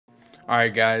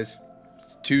Alright guys,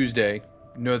 it's Tuesday.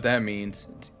 You know what that means.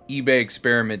 It's eBay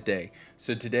experiment day.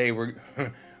 So today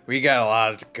we got a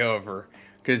lot to cover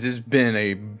because it's been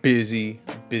a busy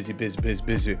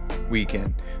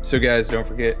weekend. So guys, don't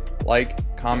forget,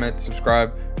 like, comment,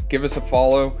 subscribe, give us a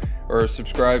follow or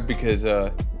subscribe because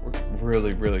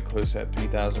we're really close to that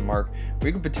 3,000 mark.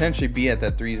 We could potentially be at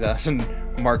that 3,000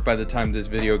 mark by the time this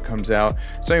video comes out.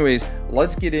 So anyways,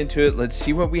 let's get into it. Let's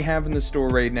see what we have in the store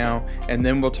right now, and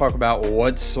then we'll talk about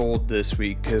what's sold this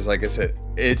week because like I said,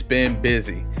 it's been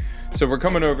busy. So we're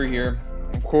coming over here.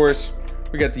 Of course,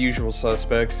 we got the usual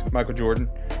suspects: Michael Jordan,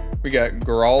 we got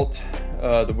Geralt,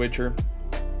 The Witcher,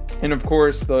 and of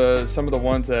course some of the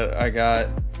ones that I got.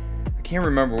 I can't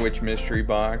remember which mystery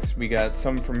box. We got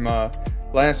some from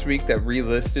last week that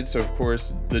relisted, so of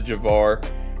course the Javar,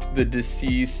 the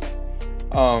Deceased,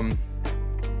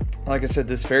 like I said,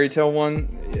 this fairy tale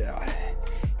one, yeah,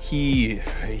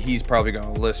 he's probably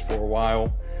gonna list for a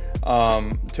while.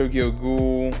 Tokyo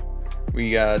Ghoul,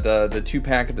 we got the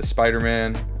 2-pack of the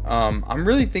Spider-Man. I'm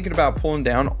really thinking about pulling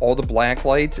down all the black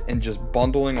lights and just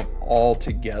bundling them all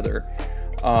together.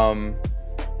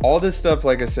 All this stuff,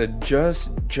 like I said,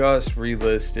 just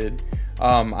relisted.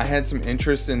 I had some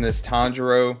interest in this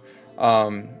Tanjiro.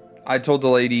 I told the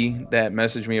lady that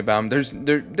messaged me about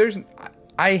him,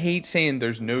 I hate saying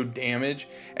there's no damage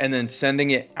and then sending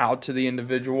it out to the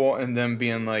individual and them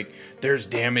being like, there's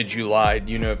damage, you lied,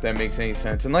 you know, if that makes any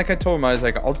sense. And like I told him, I was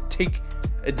like, I'll take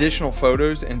additional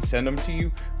photos and send them to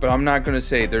you, but I'm not going to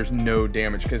say there's no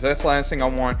damage, because that's the last thing I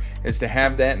want, is to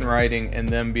have that in writing and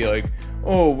then be like,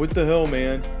 oh, what the hell,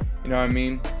 man, you know what I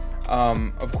mean?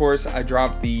 Of course, I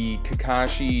dropped the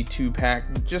Kakashi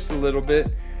 2-pack just a little bit.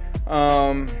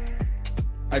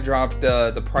 I dropped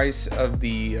the price of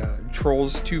the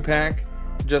Trolls 2-pack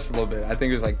just a little bit. I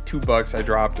think it was like $2 I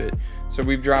dropped it. So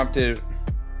we've dropped it,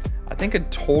 I think, a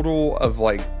total of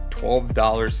like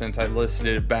 $12 since I listed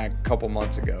it back a couple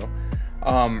months ago.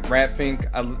 Ratfink,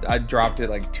 I dropped it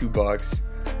like $2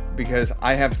 because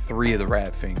I have 3 of the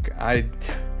Ratfink.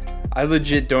 I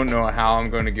legit don't know how I'm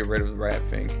going to get rid of the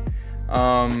Ratfink.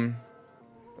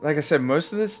 Like I said,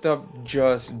 most of this stuff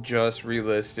just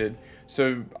relisted,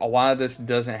 so a lot of this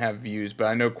doesn't have views, but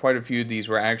I know quite a few of these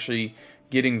were actually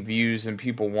getting views and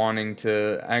people wanting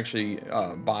to actually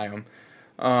buy them.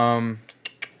 I'm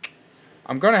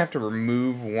gonna have to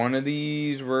remove one of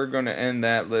these. We're gonna end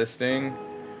that listing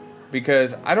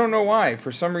because I don't know why.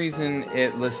 For some reason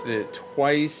it listed it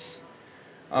twice.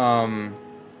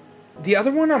 The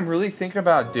other one I'm really thinking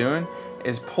about doing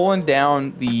is pulling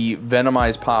down the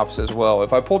Venomized Pops as well.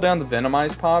 If I pull down the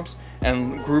Venomized Pops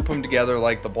and group them together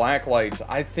like the black lights,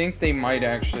 I think they might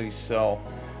actually sell.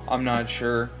 I'm not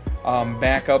sure.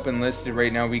 Back up and listed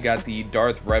right now, we got the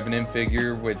Darth Revenant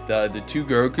figure with the 2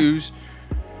 Gokus,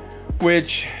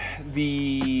 which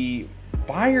the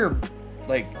buyer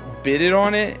like bidded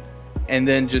on it and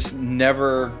then just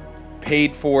never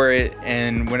paid for it,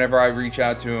 and whenever I reach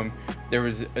out to him, there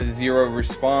was a 0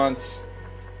 response.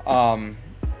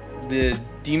 The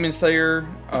Demon Slayer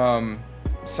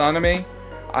Saname,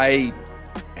 I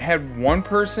had one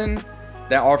person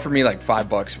that offered me like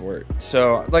 $5 for it.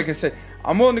 So like I said,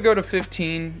 I'm willing to go to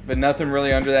 15, but nothing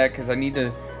really under that because I need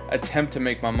to attempt to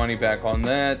make my money back on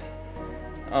that.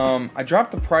 I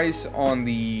dropped the price on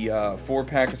the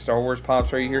 4-pack of Star Wars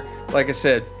Pops right here. Like I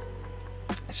said,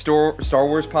 Star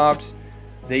Wars Pops,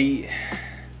 they,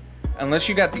 unless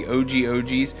you got the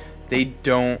OGs, they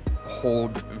don't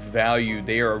hold value.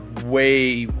 They are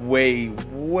way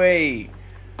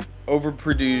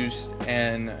overproduced,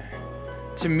 and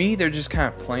to me they're just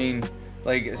kind of plain.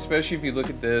 Like, especially if you look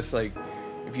at this, like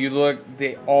if you look,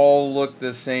 they all look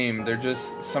the same. They're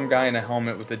just some guy in a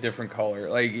helmet with a different color.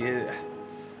 Like,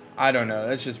 I don't know,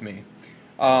 that's just me.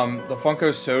 The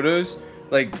Funko Sotos,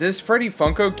 like this Freddy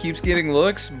Funko keeps getting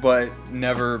looks but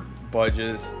never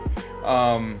budges.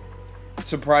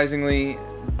 Surprisingly,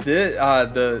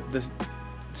 the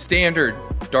standard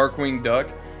Darkwing Duck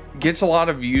gets a lot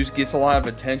of views, gets a lot of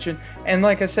attention, and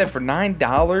like I said, for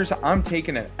 $9 I'm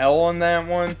taking an L on that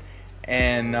one,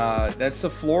 and that's the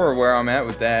floor where I'm at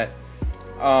with that.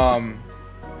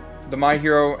 The My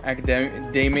Hero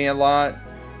Academia lot,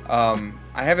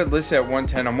 I have it listed at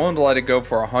 110. I'm willing to let it go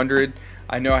for 100.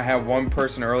 I know I had one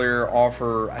person earlier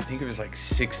offer, I think it was like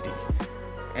 60,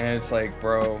 and it's like,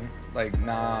 bro, like,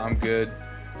 nah, I'm good.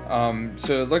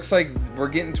 So it looks like we're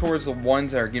getting towards the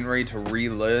ones that are getting ready to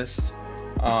relist.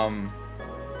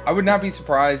 I would not be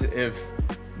surprised if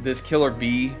this Killer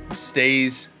Bee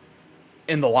stays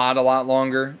in the lot a lot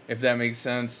longer, if that makes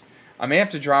sense. I may have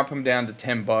to drop him down to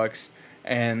 $10,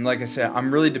 and like I said,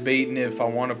 I'm really debating if I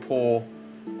want to pull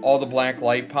all the black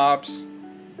light pops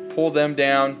pull them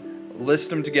down, list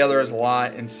them together as a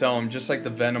lot, and sell them just like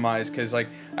the Venomized. Because like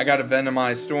I got a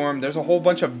Venomized Storm. There's a whole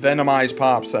bunch of Venomized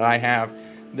pops that I have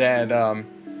that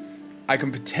I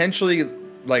can potentially,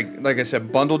 like I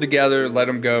said, bundle together, let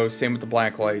them go. Same with the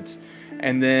black lights.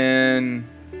 And then,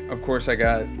 of course, I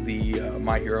got the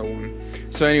My Hero one.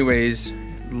 So anyways,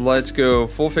 let's go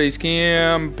full face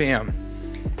cam. Bam.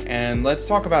 And let's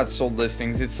talk about sold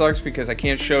listings. It sucks because I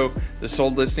can't show the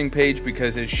sold listing page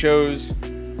because it shows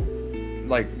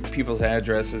like people's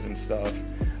addresses and stuff.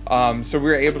 So we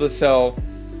were able to sell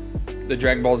the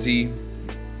Dragon Ball Z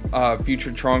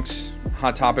Future Trunks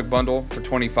Hot Topic bundle for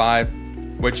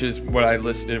 $25, which is what I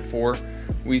listed it for.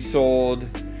 We sold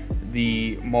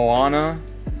the Moana,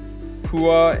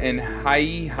 Pua, and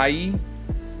Hai.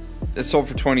 It sold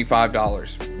for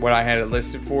 $25, what I had it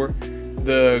listed for.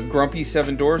 The Grumpy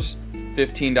Seven Dwarfs,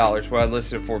 $15, what I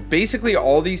listed it for. Basically,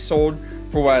 all these sold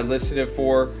for what I listed it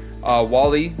for.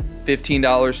 Wally,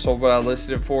 $15, sold what I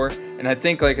listed it for. And I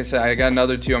think, like I said, I got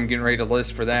another two I'm getting ready to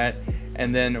list for that.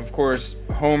 And then, of course,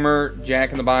 Homer,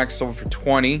 Jack in the Box sold for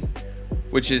 $20,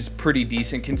 which is pretty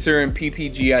decent considering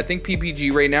PPG. I think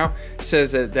PPG right now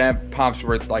says that that pop's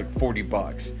worth like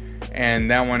 $40, and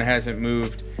that one hasn't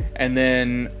moved. And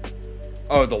then,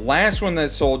 oh, the last one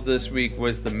that sold this week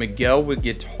was the Miguel with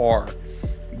guitar.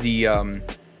 The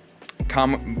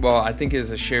well, I think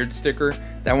is a shared sticker.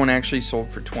 That one actually sold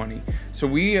for $20. So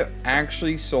we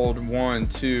actually sold 1,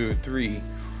 2, 3,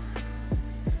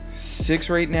 6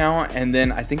 right now, and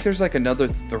then I think there's like another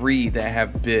 3 that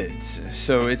have bids.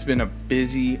 So it's been a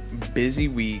busy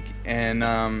week,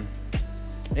 and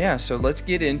yeah, so let's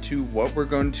get into what we're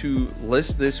going to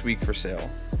list this week for sale,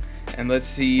 and let's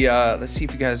see if you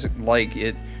guys like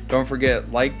it. Don't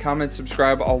forget, like, comment,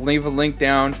 subscribe. I'll leave a link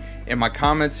down in my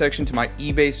comment section to my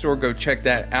eBay store. Go check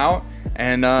that out,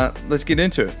 and let's get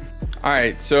into it. All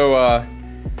right, so I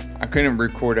couldn't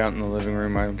record out in the living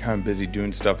room. I'm kind of busy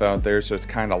doing stuff out there, so it's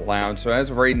kind of loud. So as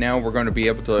of right now, we're going to be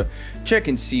able to check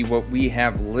and see what we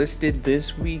have listed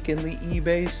this week in the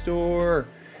eBay store.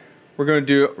 We're going to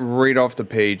do it right off the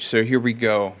page. So here we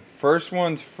go. First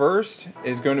one's first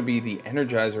is going to be the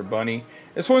Energizer Bunny.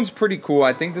 This one's pretty cool.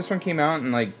 I think this one came out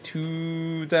in like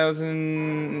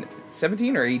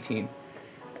 2017 or 18.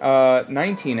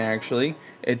 19 actually.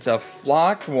 It's a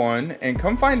flocked one, and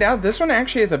come find out, this one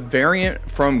actually has a variant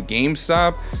from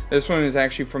GameStop. This one is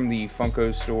actually from the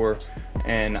Funko store,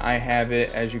 and I have it,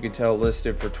 as you can tell,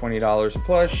 listed for $20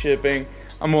 plus shipping.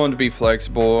 I'm willing to be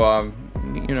flexible.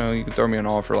 You know, you can throw me an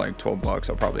offer like $12.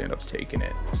 I'll probably end up taking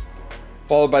it.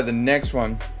 Followed by the next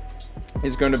one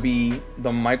is going to be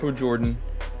the Michael Jordan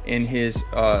in his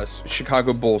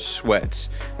Chicago Bulls sweats.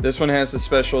 This one has a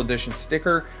special edition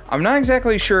sticker. I'm not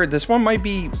exactly sure. This one might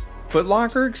be Foot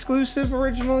Locker exclusive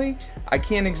originally. I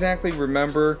can't exactly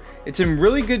remember. It's in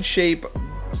really good shape.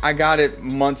 I got it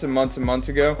months and months and months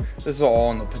ago. This is all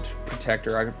on the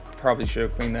protector. I probably should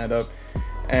have cleaned that up.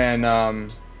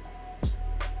 And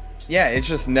yeah, it's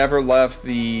just never left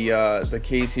the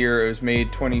case here. It was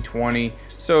made 2020.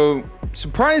 So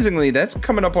surprisingly, that's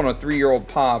coming up on a 3-year-old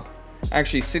pop.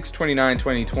 Actually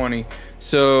 6/29/2020.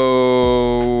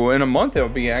 So in a month it'll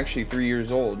be actually 3 years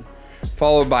old.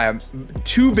 Followed by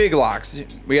 2 big lots.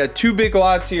 We got 2 big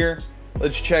lots here.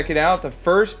 Let's check it out. The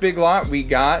first big lot we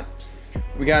got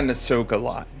an Ahsoka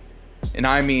lot. And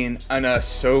I mean an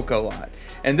Ahsoka lot.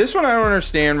 And this one I don't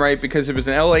understand, right? Because it was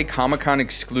an LA Comic-Con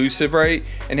exclusive, right?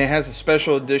 And it has a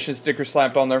special edition sticker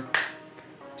slapped on there.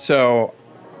 So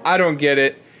I don't get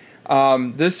it.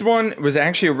 This one was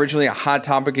actually originally a Hot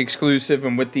Topic exclusive,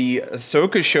 and with the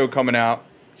Ahsoka show coming out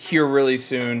here really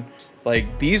soon,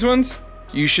 like these ones,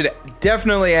 you should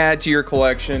definitely add to your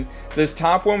collection. This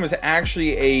top one was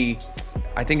actually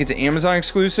I think it's an Amazon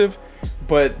exclusive,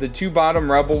 but the 2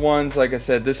 bottom Rebel ones, like I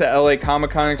said, this is a LA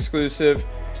Comic-Con exclusive,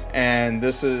 and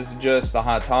this is just the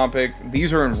Hot Topic.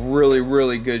 These are in really,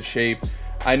 really good shape.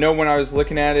 I know when I was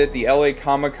looking at it, the LA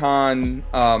Comic-Con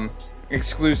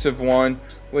exclusive one,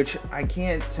 which I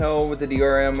can't tell what the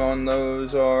DRM on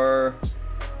those are.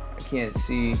 I can't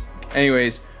see.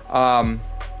 Anyways,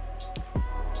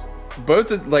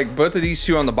 both of these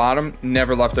 2 on the bottom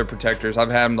never left their protectors.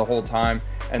 I've had them the whole time.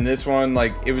 And this one,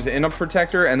 like, it was in a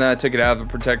protector, and then I took it out of the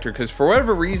protector because for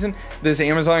whatever reason, this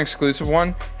Amazon exclusive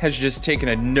one has just taken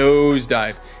a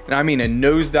nosedive. And I mean a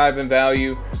nosedive in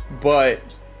value. But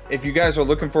if you guys are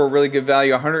looking for a really good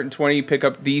value, $120, pick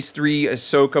up these 3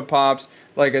 Ahsoka pops.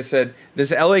 Like I said,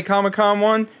 this LA Comic-Con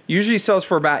one usually sells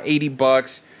for about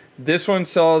 $80. This one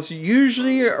sells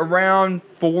usually around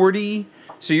 $40.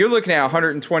 So you're looking at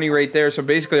 $120 right there. So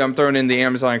basically, I'm throwing in the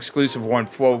Amazon exclusive one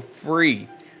for free.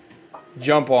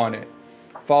 Jump on it.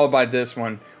 Followed by this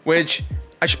one, which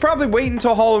I should probably wait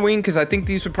until Halloween because I think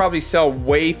these would probably sell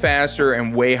way faster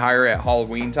and way higher at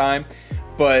Halloween time.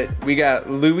 But we got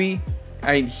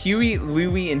Huey,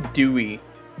 Louie, and Dewey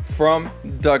from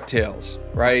DuckTales,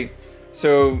 right?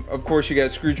 So, of course, you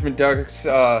got Scrooge McDuck's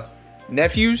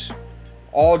nephews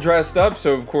all dressed up.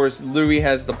 So, of course, Louie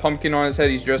has the pumpkin on his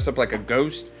head. He's dressed up like a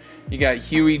ghost. You got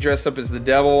Huey dressed up as the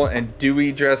devil and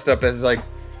Dewey dressed up as like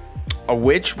a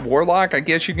witch, warlock, I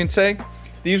guess you can say.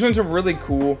 These ones are really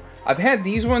cool. I've had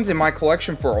these ones in my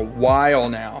collection for a while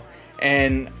now,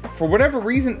 and for whatever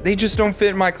reason, they just don't fit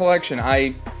in my collection.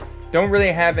 I don't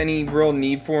really have any real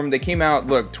need for them. They came out,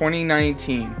 look,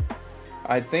 2019.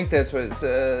 I think that's what it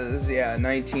says. Yeah,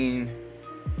 19.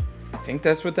 I think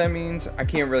that's what that means. I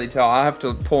can't really tell. I'll have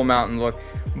to pull them out and look.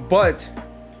 But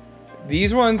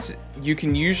these ones, you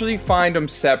can usually find them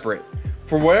separate.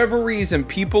 For whatever reason,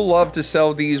 people love to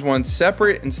sell these ones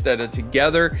separate instead of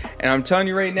together. And I'm telling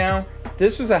you right now,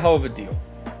 this was a hell of a deal.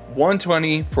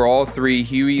 $120 for all three,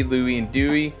 Huey, Louie, and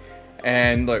Dewey.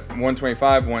 And look, $125,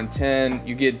 $110.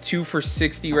 You get 2 for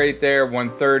 $60 right there,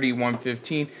 $130,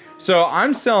 $115. So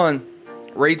I'm selling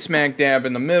right smack dab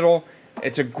in the middle.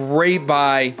 It's a great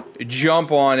buy.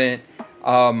 Jump on it.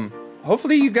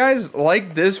 Hopefully you guys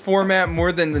like this format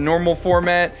more than the normal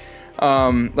format.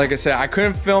 Like I said, I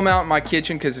couldn't film out in my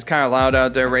kitchen because it's kind of loud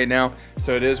out there right now,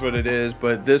 so it is what it is.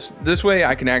 But this way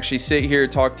I can actually sit here,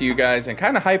 talk to you guys, and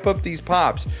kind of hype up these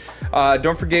pops.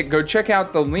 Don't forget, go check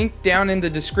out the link down in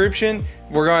the description.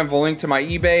 We're going to have a link to my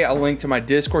eBay, a link to my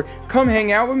Discord. Come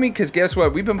hang out with me, because guess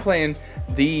what, we've been playing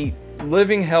the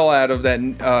living hell out of that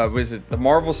was it the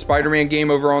Marvel Spider-Man game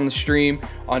over on the stream.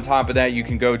 On top of that, you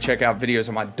can go check out videos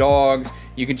of my dogs.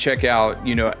 You can check out,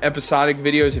 you know, episodic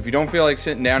videos. If you don't feel like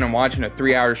sitting down and watching a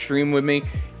 3-hour stream with me,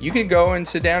 you can go and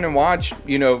sit down and watch,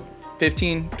 you know,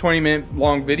 15-20 minute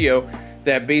long video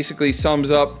that basically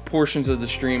sums up portions of the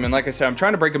stream. And like I said, I'm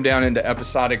trying to break them down into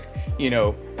episodic, you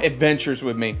know, adventures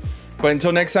with me. But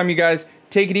until next time, you guys,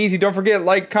 take it easy. Don't forget,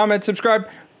 like, comment, subscribe.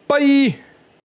 Bye.